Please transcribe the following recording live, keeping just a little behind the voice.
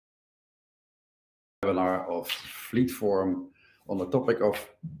webinar of Fleetform on the topic of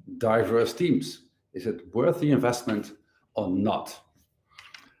diverse teams. Is it worth the investment or not?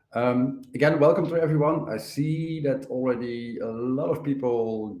 Again, welcome to everyone. I see that already a lot of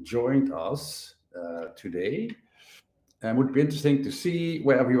people joined us today, and it would be interesting to see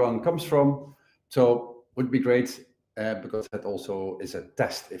where everyone comes from. So it would be great because that also is a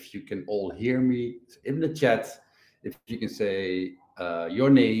test. If you can all hear me in the chat, if you can say your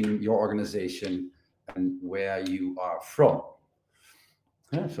name, your organization, and where you are from.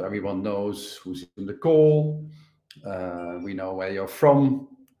 Yeah, so everyone knows who's in the call. We know where you're from.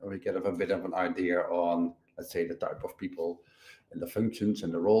 We get a bit of an idea on, let's say, the type of people and the functions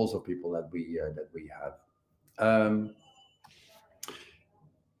and the roles of people that we have.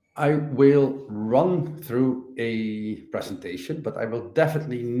 I will run through a presentation, but I will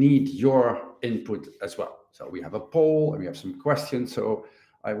definitely need your input as well. So we have a poll and we have some questions. So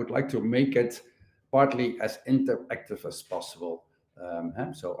I would like to make it partly as interactive as possible.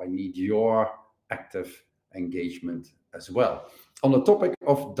 So I need your active engagement as well. On the topic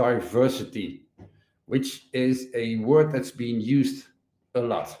of diversity, which is a word that's being used a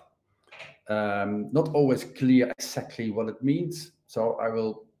lot. Not always clear exactly what it means. So I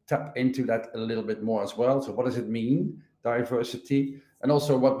will tap into that a little bit more as well. So what does it mean, diversity? And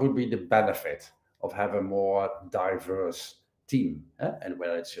also what would be the benefit of having a more diverse team? And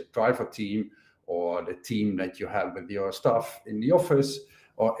whether it's a driver team or the team that you have with your staff in the office,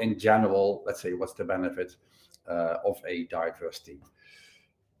 or in general, let's say, what's the benefit of a diverse team?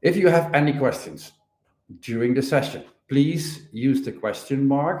 If you have any questions during the session, please use the question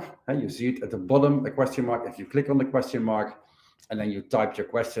mark. You see it at the bottom, a question mark. If you click on the question mark and then you type your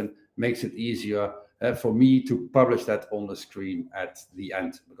question, makes it easier for me to publish that on the screen at the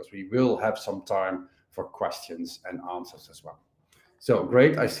end, because we will have some time for questions and answers as well. So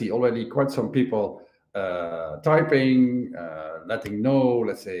great, I see already quite some people typing, letting know,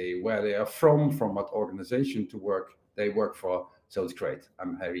 let's say, where they are from what organization they work for. So it's great.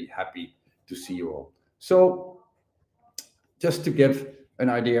 I'm very happy to see you all. So just to give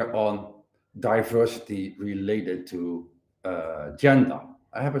an idea on diversity related to gender,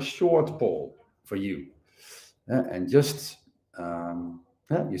 I have a short poll for you. And just,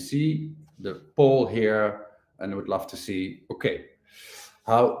 you see the poll here, and I would love to see, okay,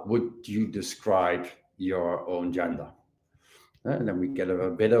 how would you describe your own gender? And then we get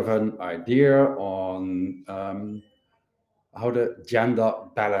a bit of an idea on how the gender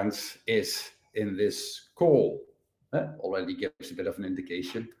balance is in this call. Already gives a bit of an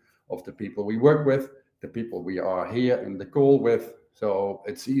indication of the people we work with, the people we are here in the call with. So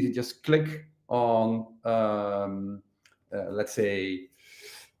it's easy, just click on, let's say,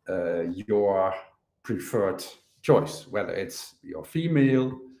 your preferred choice, whether it's your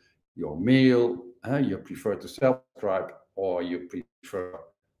female, your male, you prefer to self-describe, or you prefer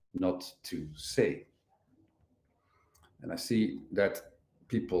not to say. And I see that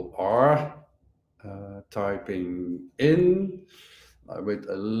people are typing in with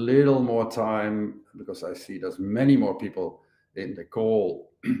a little more time, because I see there's many more people in the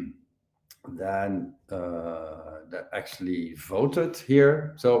call than that actually voted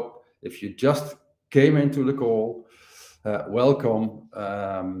here. So if you just came into the call, welcome,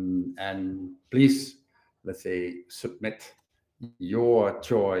 and please, let's say, submit your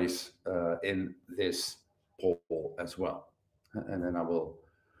choice in this poll as well. And then I will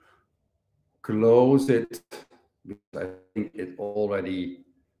close it, because I think it already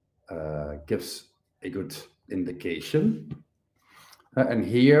gives a good indication. And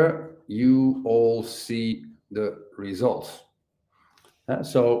here you all see the results.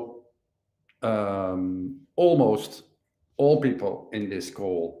 So almost all people in this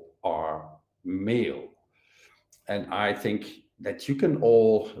call are male. And I think that you can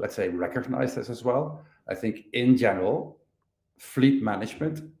all, let's say, recognize this as well. I think in general, fleet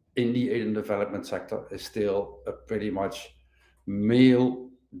management in the aid and development sector is still a pretty much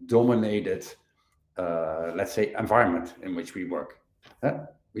male-dominated, let's say, environment in which we work.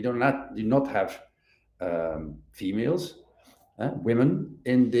 We do not have females, women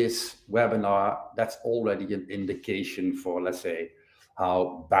in this webinar. That's already an indication for, let's say,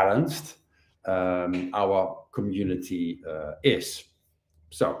 how balanced our community is.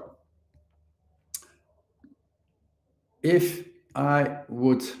 So if I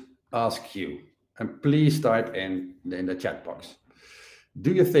would ask you, and please type in the chat box,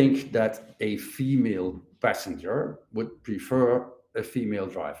 do you think that a female passenger would prefer a female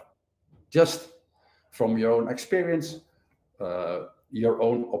driver? Just from your own experience, your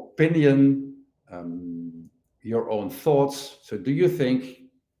own opinion, your own thoughts. So do you think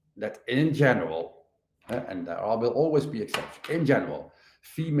that in general, and there will always be exceptions. In general,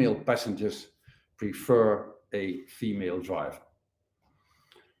 female passengers prefer a female driver.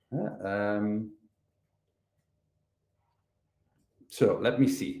 So let me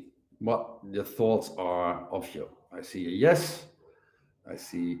see what the thoughts are of you. I see a yes. I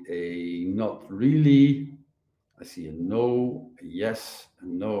see a not really. I see a no, a yes, a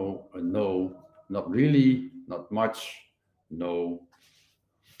no, not really, not much, no,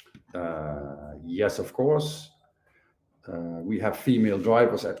 yes, of course. We have female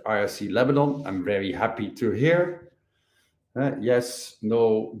drivers at IRC Lebanon. I'm very happy to hear. Yes,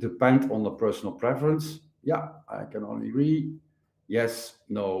 no, depend on the personal preference. Yeah, I can only agree. Yes,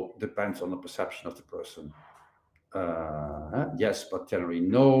 no, depends on the perception of the person. Yes, but generally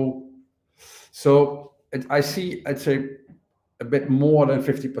no. So I'd say a bit more than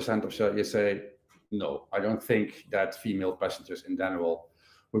 50% of you say, no, I don't think that female passengers in general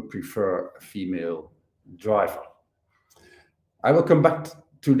would prefer a female driver. I will come back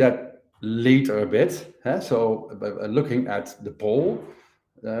to that later a bit. So looking at the poll,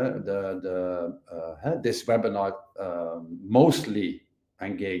 this webinar mostly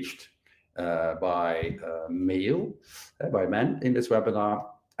engaged by by men in this webinar,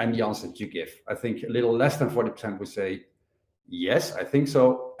 and the answer that you give. I think a little less than 40% would say, yes, I think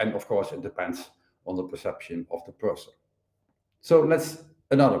so. And of course, it depends on the perception of the person. So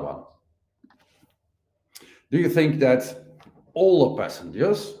another one. Do you think that older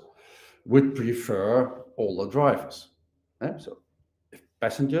passengers would prefer older drivers? So if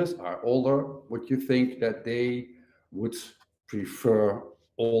passengers are older, would you think that they would prefer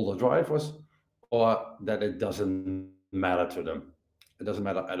older drivers, or that it doesn't matter to them? It doesn't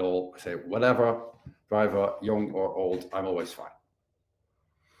matter at all. Say whatever, driver, young or old, I'm always fine.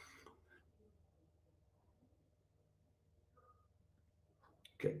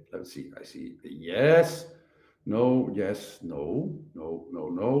 Okay, let's see. I see a yes, no, yes, no, no, no,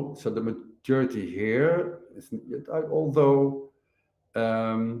 no. So the majority here is, although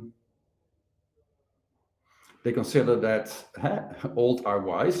they consider that old are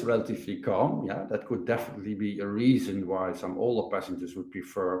wise, relatively calm. Yeah, that could definitely be a reason why some older passengers would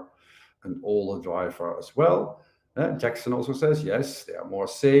prefer an older driver as well. Jackson also says, yes, they are more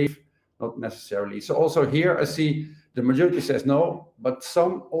safe, not necessarily. So also here I see the majority says no, but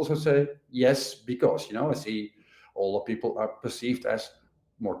some also say yes, because, I see older people are perceived as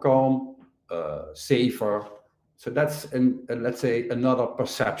more calm, safer. So that's, let's say, another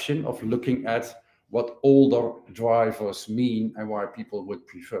perception of looking at what older drivers mean and why people would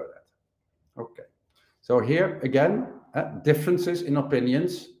prefer that. Okay. So here, again, differences in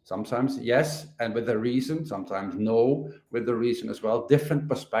opinions, sometimes yes, and with a reason, sometimes no, with the reason as well, different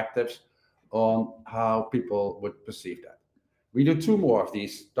perspectives on how people would perceive that. We do two more of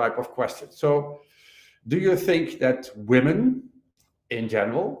these type of questions. So do you think that women in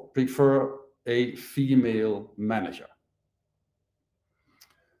general prefer a female manager?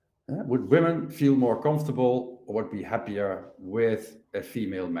 Would women feel more comfortable or would be happier with a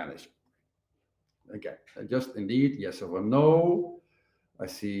female manager? Again, just indeed, yes or no. I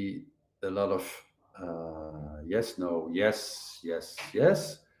see a lot of yes, no, yes, yes,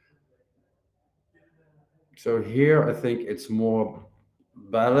 yes. So here I think it's more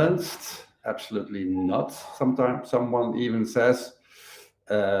balanced. Absolutely not. Sometimes someone even says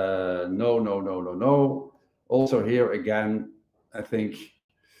no, no, no, no, no. Also here again, I think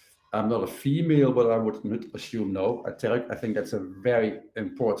I'm not a female, but I would not assume no. I think that's a very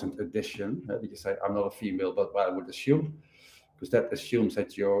important addition. You say I'm not a female, but I would assume, because that assumes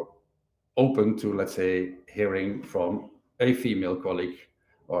that you're open to, let's say, hearing from a female colleague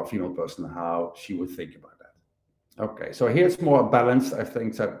or a female person how she would think about that. Okay, so here it's more balanced. I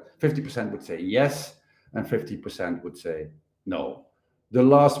think that 50% would say yes and 50% would say no. The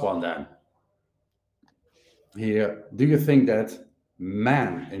last one then. Here, do you think that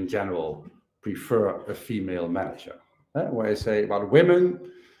men in general prefer a female manager? Where I say about women,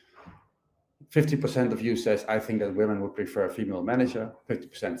 50% of you says, I think that women would prefer a female manager.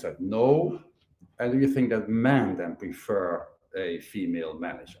 50% said no. And do you think that men then prefer a female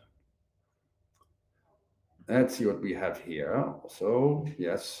manager? Let's see what we have here. Also,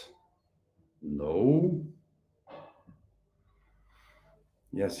 yes, no.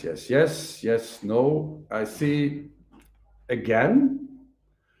 Yes, yes, yes, yes, no. I see again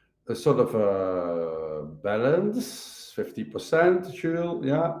a sort of a balance, 50%, Jules,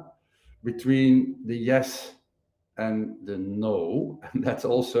 yeah, between the yes and the no. And that's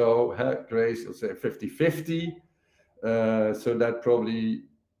also, Grace, you'll say 50-50. So that probably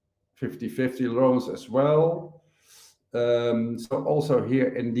 50-50 Laurence as well. So also here,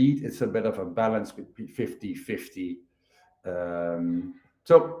 indeed, it's a bit of a balance between 50-50.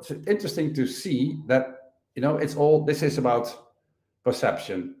 So it's interesting to see that, this is about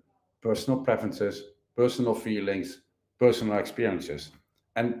perception, personal preferences, personal feelings, personal experiences.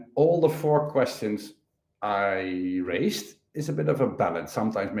 And all the 4 questions I raised is a bit of a balance,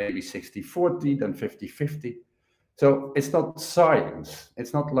 sometimes maybe 60-40, then 50-50. So it's not science.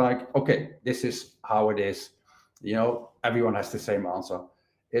 It's not like, okay, this is how it is. Everyone has the same answer.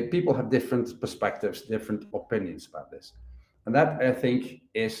 People have different perspectives, different opinions about this. And that, I think,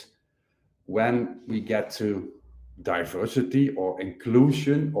 is when we get to diversity or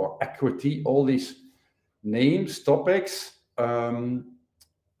inclusion or equity, all these names, topics that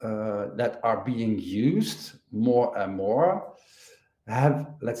are being used more and more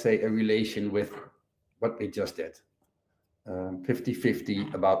have, let's say, a relation with what we just did.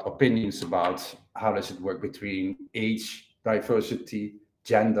 50-50 about opinions about how does it work between age diversity,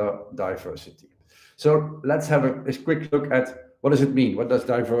 gender diversity. So let's have a quick look at what does it mean? What does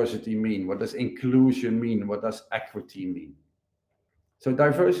diversity mean? What does inclusion mean? What does equity mean? So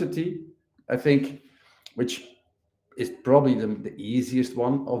diversity, I think, which is probably the easiest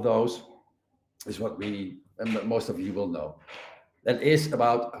one of those, is what most of you will know. That is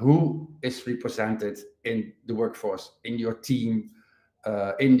about who is represented in the workforce, in your team,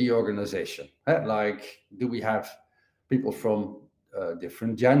 in the organization. Like, do we have people from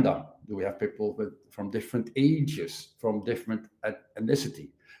different gender? Do we have people from different ages, from different ethnicity,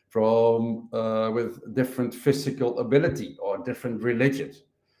 from with different physical ability or different religions?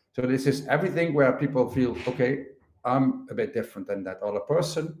 So this is everything where people feel, okay, I'm a bit different than that other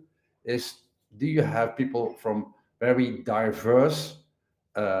person. Do you have people from very diverse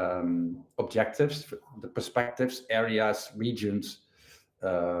objectives, the perspectives, areas, regions,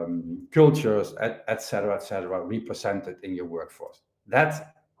 cultures, et cetera, represented in your workforce?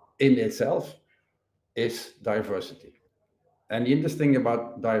 That in itself is diversity. And the interesting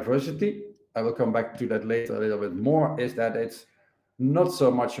about diversity, I will come back to that later a little bit more, is that it's not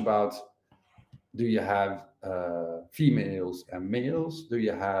so much about, do you have females and males? Do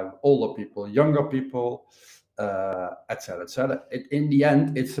you have older people, younger people, et cetera, et cetera? In the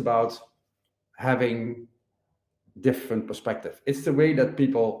end, it's about having different perspective. It's the way that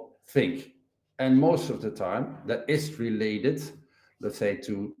people think. And most of the time, that is related, let's say,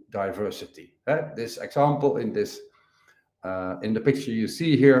 to diversity. This example in the picture you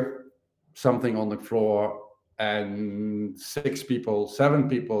see here, something on the floor, and 6 people, 7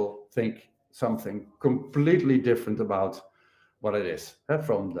 people think something completely different about what it is.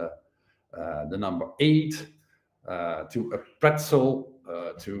 From the number 8 to a pretzel,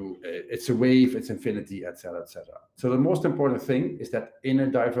 to it's a wave, it's infinity, etc., etc. So the most important thing is that in a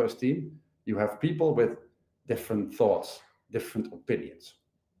diverse team, you have people with different thoughts, different opinions.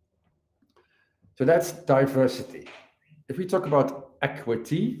 So that's diversity. If we talk about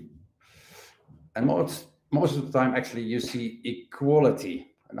equity, and most of the time, actually, you see equality.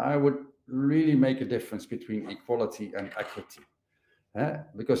 And I would really make a difference between equality and equity.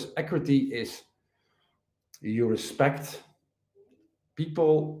 Because equity is you respect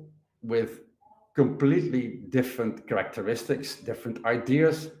people with completely different characteristics, different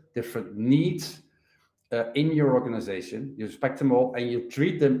ideas, different needs in your organization. You respect them all and you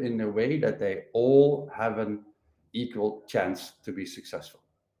treat them in a way that they all have an equal chance to be successful.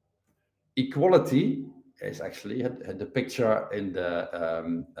 Equality is actually the picture in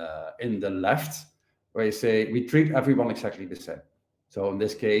the left, where you say we treat everyone exactly the same. So in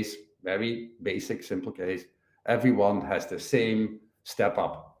this case, very basic, simple case, everyone has the same step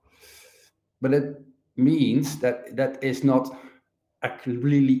up. But it means that is not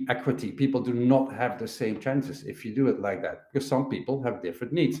really equity. People do not have the same chances if you do it like that, because some people have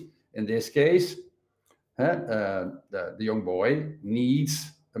different needs. In this case, the young boy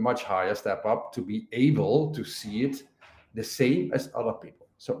needs a much higher step up to be able to see it the same as other people.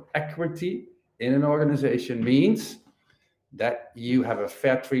 So equity in an organization means that you have a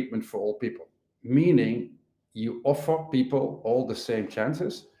fair treatment for all people, meaning you offer people all the same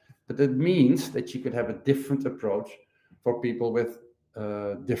chances, but that means that you could have a different approach for people with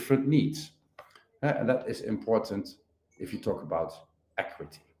different needs. And that is important if you talk about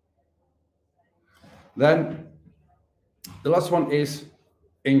equity. Then the last one is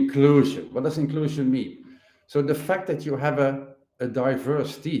inclusion. What does inclusion mean? So the fact that you have a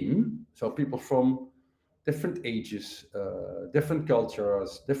diverse team, so people from different ages, different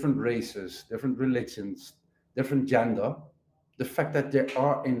cultures, different races, different religions, different gender, the fact that they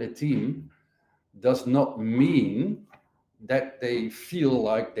are in the team does not mean that they feel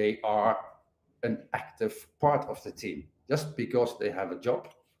like they are an active part of the team. Just because they have a job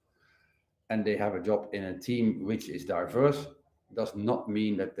and they have a job in a team which is diverse does not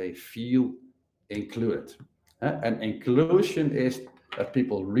mean that they feel included. And inclusion is that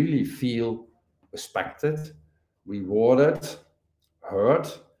people really feel respected, rewarded, heard,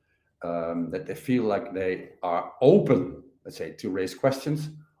 that they feel like they are open, let's say, to raise questions,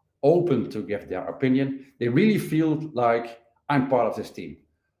 open to give their opinion. They really feel like I'm part of this team.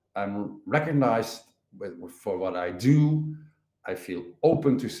 I'm recognized for what I do. I feel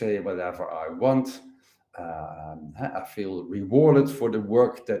open to say whatever I want. I feel rewarded for the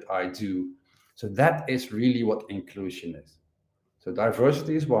work that I do. So that is really what inclusion is. So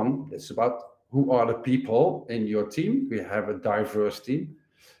diversity is one. It's about who are the people in your team. We have a diverse team.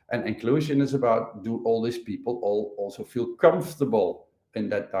 And inclusion is about, do all these people all also feel comfortable in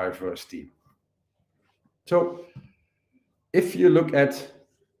that diverse team? So if you look at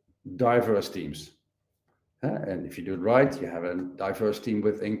diverse teams, and if you do it right, you have a diverse team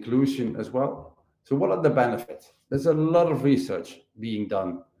with inclusion as well. So what are the benefits? There's a lot of research being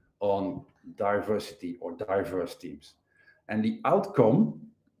done on diversity or diverse teams. And the outcome,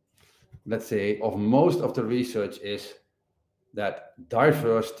 let's say, of most of the research is that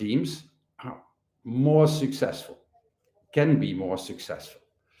diverse teams are more successful, can be more successful.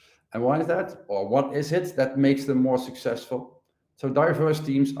 And why is that? Or what is it that makes them more successful? So diverse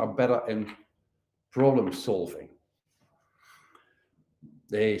teams are better in problem solving.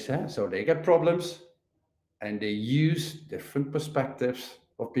 So they get problems and they use different perspectives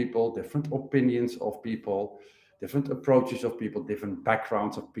of people, different opinions of people, different approaches of people, different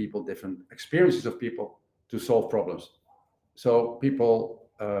backgrounds of people, different experiences of people to solve problems. So people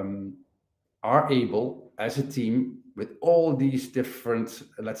are able, as a team, with all these different,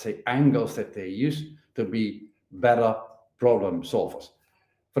 let's say, angles that they use, to be better problem solvers.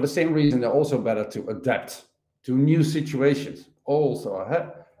 For the same reason, they're also better to adapt to new situations. Also,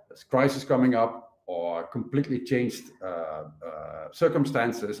 there's crisis coming up or completely changed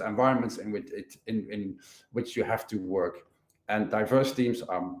circumstances, environments in which you have to work. And diverse teams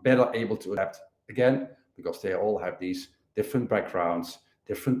are better able to adapt, again, because they all have these different backgrounds,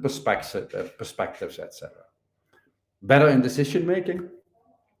 different perspectives, etc. Better in decision making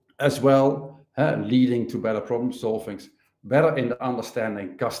as well, leading to better problem solving, better in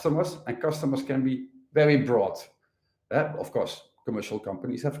understanding customers, and customers can be very broad. Of course, commercial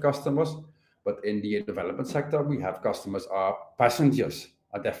companies have customers, but in the development sector, we have customers are passengers,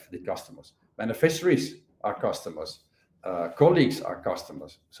 are definitely customers. Beneficiaries are customers. Colleagues are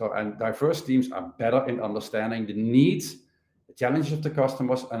customers. So, and diverse teams are better in understanding the needs, the challenges of the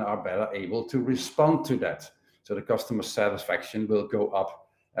customers, and are better able to respond to that. So the customer satisfaction will go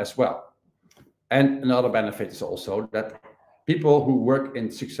up as well. And another benefit is also that people who work in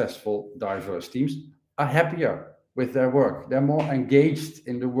successful, diverse teams are happier with their work. They're more engaged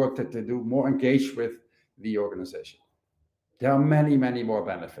in the work that they do, more engaged with the organization. There are many, many more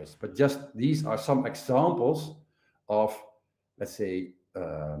benefits, but just these are some examples of, let's say,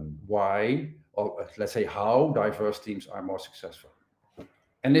 why, or let's say how diverse teams are more successful.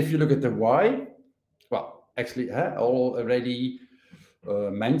 And if you look at the why, well, actually, I already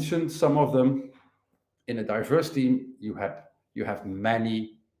mentioned some of them. In a diverse team, you have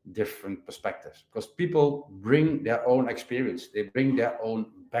many different perspectives because people bring their own experience, they bring their own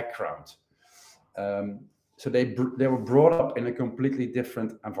background. So they were brought up in a completely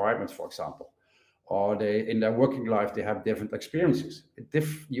different environment, for example, or they in their working life they have different experiences.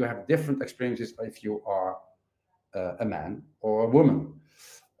 You have different experiences if you are a man or a woman,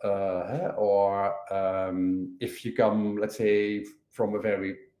 or if you come, let's say, from a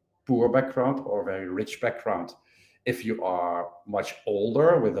very poor background or a very rich background. If you are much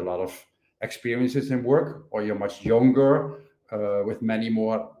older with a lot of experiences in work, or you're much younger with many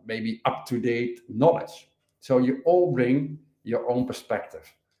more maybe up-to-date knowledge. So you all bring your own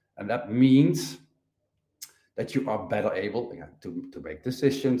perspective. And that means that you are better able to make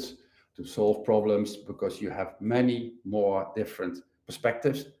decisions, to solve problems, because you have many more different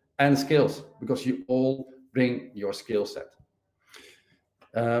perspectives and skills, because you all bring your skill set.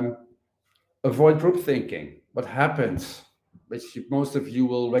 Avoid group thinking. What happens, which most of you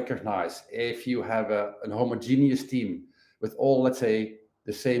will recognize, if you have an homogeneous team with all, let's say,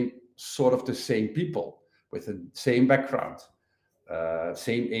 the same people with the same background,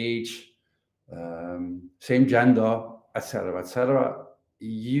 same age, same gender, etc., etc.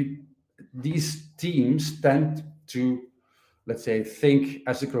 These teams tend to, let's say, think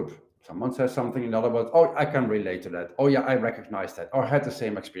as a group. Someone says something, in other words, oh, I can relate to that. Oh yeah, I recognize that, or I had the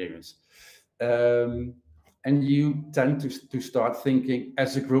same experience. And you tend to start thinking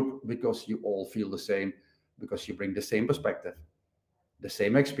as a group because you all feel the same, because you bring the same perspective, the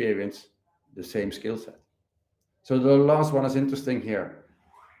same experience, the same skill set. So the last one is interesting here,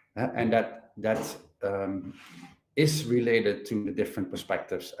 and that is related to the different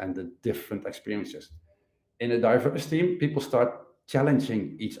perspectives and the different experiences. In a diverse team, people start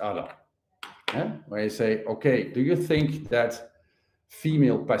challenging each other. Where you say, okay, do you think that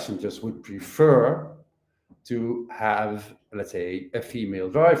female passengers would prefer to have, let's say, a female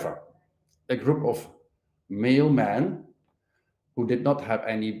driver? A group of male men who did not have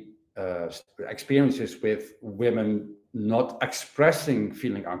any experiences with women not expressing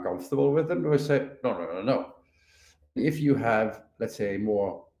feeling uncomfortable with them, would say, no. If you have, let's say,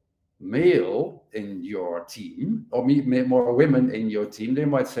 more male in your team or more women in your team, they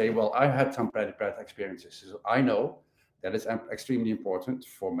might say, well, I had some pretty bad experiences. So I know that it's extremely important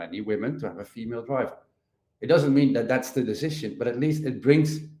for many women to have a female driver. It doesn't mean that that's the decision, but at least it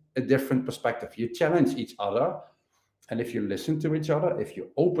brings a different perspective. You challenge each other. And if you listen to each other, if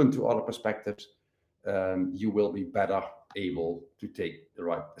you're open to other perspectives, you will be better able to take the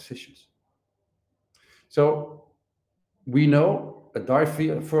right decisions. So we know that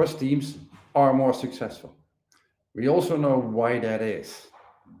diverse teams are more successful. We also know why that is,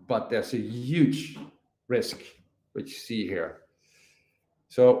 but there's a huge risk, which you see here.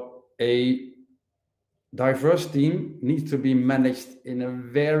 So a diverse team needs to be managed in a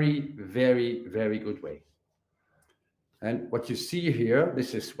very, very, very good way. And what you see here,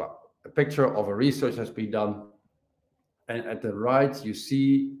 this is a picture of a research that's been done. And at the right, you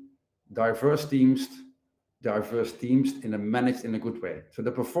see diverse teams in a managed in a good way. So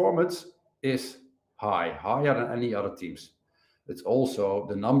the performance is higher than any other teams. It's also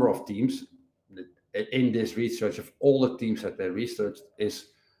the number of teams in this research of all the teams that they researched is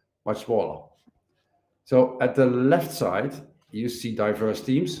much smaller. So at the left side, you see diverse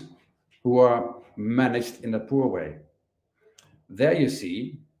teams who are managed in a poor way. There you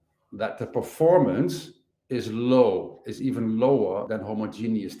see that the performance is even lower than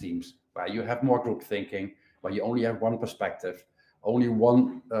homogeneous teams, where you have more group thinking, where you only have one perspective, only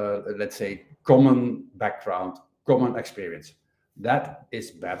one, let's say, common background, common experience. That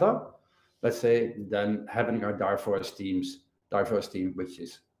is better, let's say, than having a diverse team which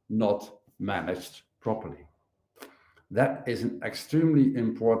is not managed properly. That is an extremely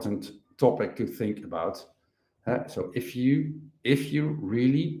important topic to think about. So if you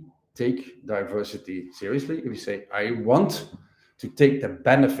really take diversity seriously, if you say, I want to take the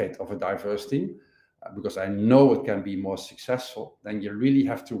benefit of a diverse team, because I know it can be more successful, then you really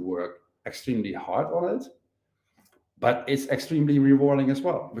have to work extremely hard on it. But it's extremely rewarding as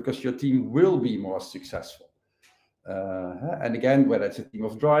well, because your team will be more successful. And again, whether it's a team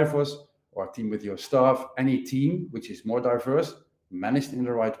of drivers or a team with your staff, any team which is more diverse, managed in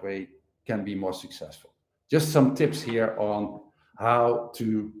the right way, can be more successful. Just some tips here on how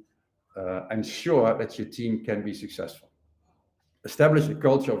to ensure that your team can be successful. Establish a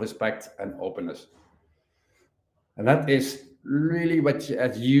culture of respect and openness. And that is really what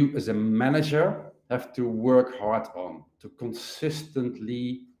you as a manager have to work hard on, to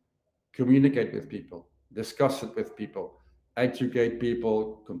consistently communicate with people, discuss it with people, educate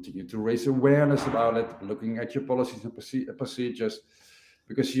people, continue to raise awareness about it, looking at your policies and procedures,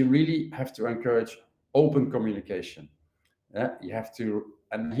 because you really have to encourage open communication. You have to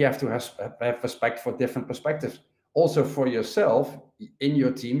have respect for different perspectives. Also for yourself, in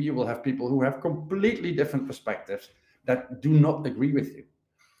your team, you will have people who have completely different perspectives that do not agree with you.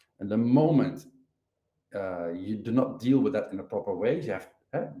 And the moment you do not deal with that in a proper way,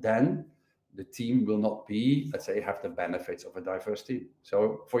 then the team will not be, let's say, have the benefits of a diverse team.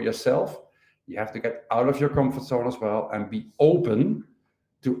 So for yourself, you have to get out of your comfort zone as well and be open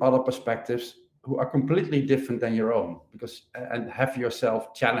to other perspectives who are completely different than your own, and have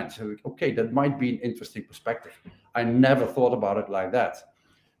yourself challenged. Okay, that might be an interesting perspective. I never thought about it like that.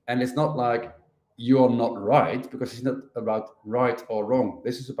 And it's not like you're not right, because it's not about right or wrong.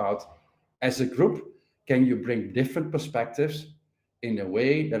 This is about, as a group, can you bring different perspectives in a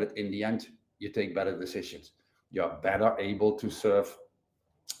way that in the end you take better decisions? You're better able to serve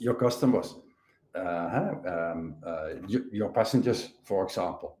your customers, your passengers, for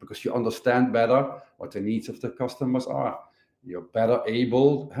example, because you understand better what the needs of the customers are. You're better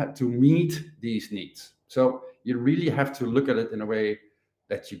able to meet these needs. So you really have to look at it in a way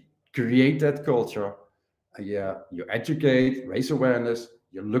that you create that culture. You educate, raise awareness,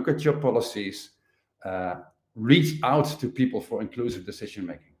 you look at your policies, reach out to people for inclusive decision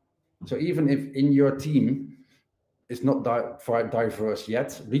making. So even if in your team, is not diverse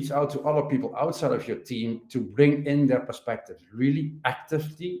yet, reach out to other people outside of your team to bring in their perspectives. Really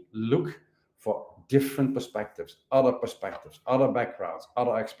actively look for different perspectives, other backgrounds,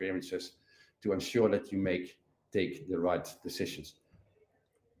 other experiences, to ensure that you take the right decisions.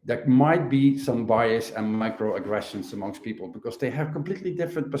 There might be some bias and microaggressions amongst people because they have completely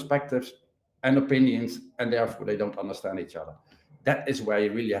different perspectives and opinions, and therefore they don't understand each other. That is where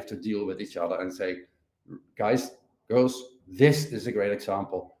you really have to deal with each other and say, guys, girls, this is a great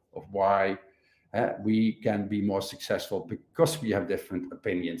example of why we can be more successful because we have different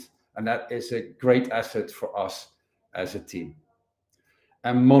opinions. And that is a great asset for us as a team.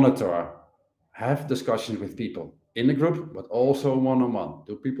 And monitor, have discussions with people in a group, but also one-on-one.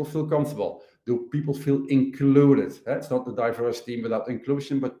 Do people feel comfortable? Do people feel included? It's not a diverse team without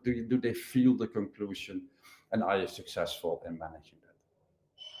inclusion, but do they feel the conclusion? And are you successful in managing that?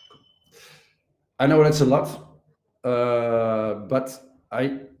 I know that's a lot, but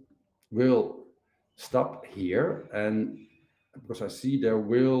I will stop here, and because I see there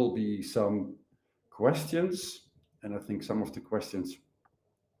will be some questions, and I think some of the questions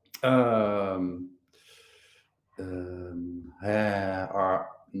are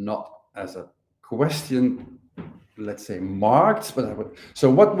not as a question, let's say, marked, but so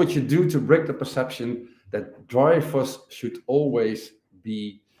what would you do to break the perception that drivers should always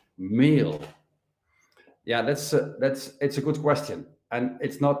be male? Yeah, it's a good question, and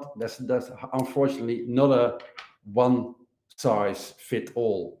that's unfortunately not a one size fit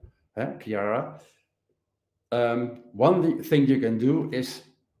all, Chiara. One thing you can do is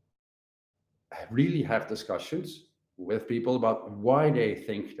really have discussions with people about why they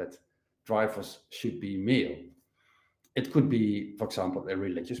think that drivers should be male. It could be, for example, a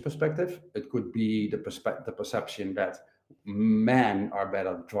religious perspective. It could be the perception that men are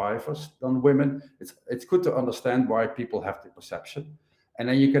better drivers than women. It's good to understand why people have the perception. And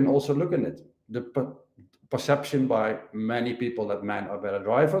then you can also look at it. The perception by many people that men are better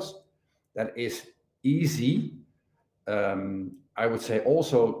drivers, that is easy, I would say,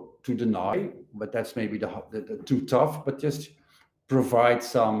 also to deny, but that's maybe the too tough, but just provide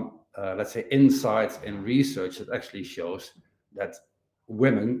some, let's say, insights and research that actually shows that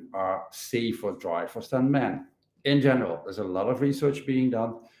women are safer drivers than men. In general, there's a lot of research being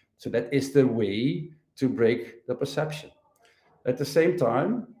done. So that is the way to break the perception. At the same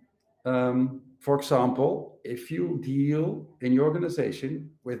time, for example, if you deal in your organization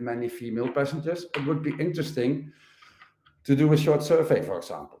with many female passengers, it would be interesting to do a short survey, for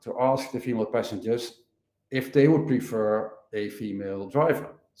example, to ask the female passengers if they would prefer a female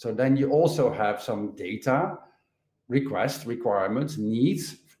driver. So then you also have some data, requests, requirements,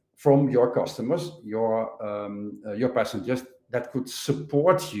 needs from your customers, your passengers, that could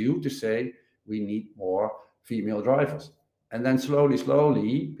support you to say, we need more female drivers. And then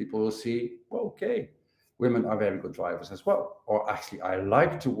slowly, people will see, well, okay, women are very good drivers as well. Or actually, I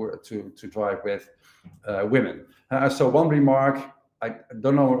like to drive with women. So one remark, I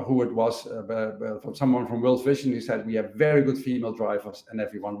don't know who it was, but from someone from World Vision, who said, we have very good female drivers and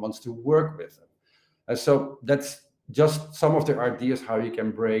everyone wants to work with them. So that's just some of the ideas how you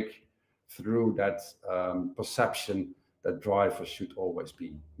can break through that perception that drivers should always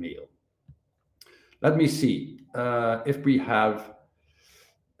be male. Let me see if we have,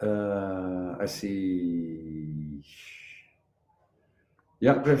 I see,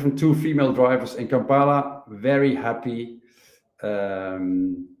 yeah, we have 2 female drivers in Kampala, very happy.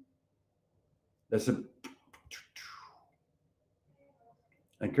 There's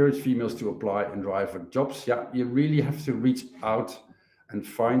encourage females to apply and drive for jobs. Yeah, you really have to reach out and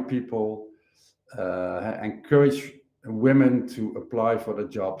find people, encourage women to apply for the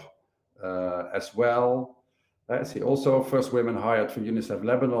job as well. I see also first women hired for UNICEF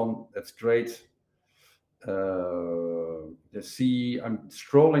Lebanon. That's great. Let's see, I'm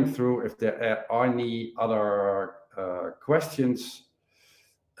scrolling through if there are any other questions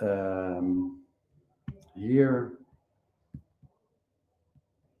here.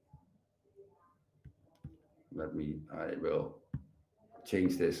 I will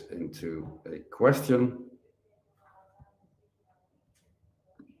change this into a question.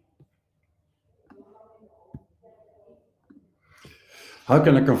 How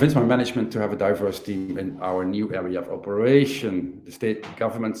can I convince my management to have a diverse team in our new area of operation? The state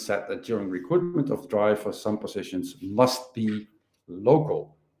government said that during recruitment of drivers, some positions must be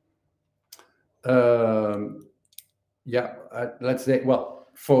local. Let's say, well,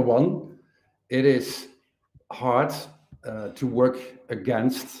 for one, it is hard to work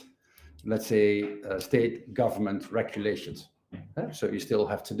against, let's say, state government regulations. So you still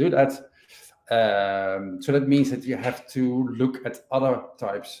have to do that. So that means that you have to look at other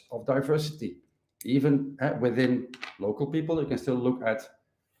types of diversity. Even within local people, you can still look at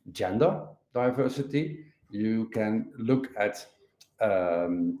gender diversity. You can look at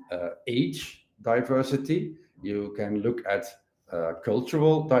age diversity. You can look at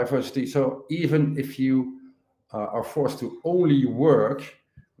cultural diversity. So even if you are forced to only work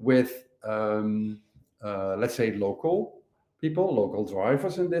with, let's say, local people, local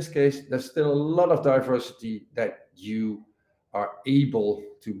drivers in this case, there's still a lot of diversity that you are able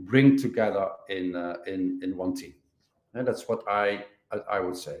to bring together in one team. And that's what I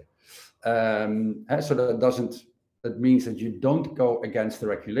would say. So that means that you don't go against the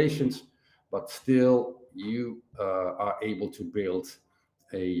regulations, but still you are able to build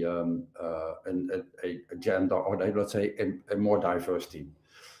a gender, or let's say a more diverse team.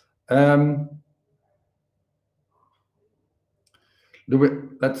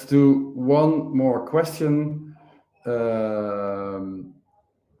 Let's do one more question. And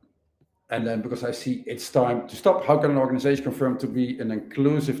then, because I see it's time to stop, how can an organization confirm to be an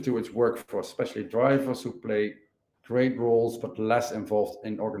inclusive to its workforce, especially drivers who play great roles but less involved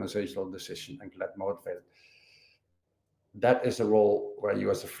in organizational decision and get motivated? That is a role where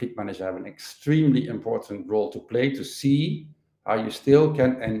you as a fleet manager have an extremely important role to play, to see how you still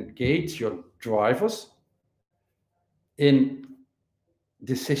can engage your drivers in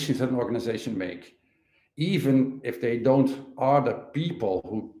decisions that an organization make, even if they are the people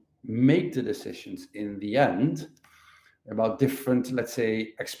who make the decisions in the end about different, let's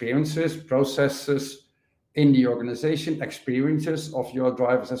say, experiences, processes in the organization, experiences of your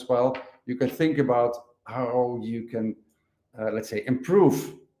drivers as well. You can think about how you can, let's say,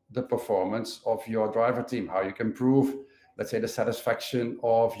 improve the performance of your driver team, how you can improve, let's say, the satisfaction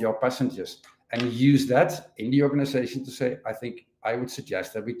of your passengers, and use that in the organization to say, I think I would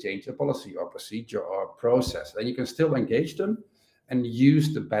suggest that we change a policy or procedure or process. Then you can still engage them and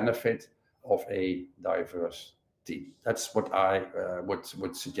use the benefit of a diverse team. That's what I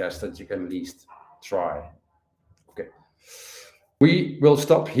would suggest that you can at least try. Okay, we will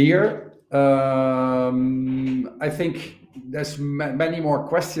stop here. I think there's many more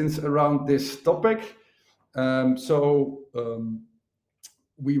questions around this topic.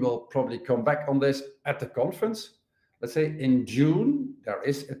 We will probably come back on this at the conference. Let's say in June, there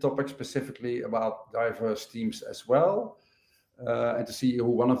is a topic specifically about diverse teams as well. And to see who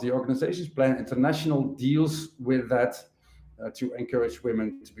one of the organizations, Plan International, deals with that to encourage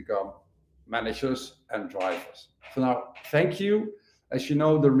women to become managers and drivers. For now, thank you. As you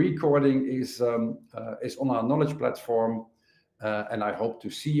know, the recording is on our knowledge platform, and I hope to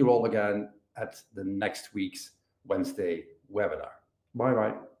see you all again at the next week's Wednesday webinar.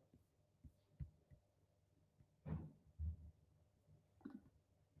 Bye-bye.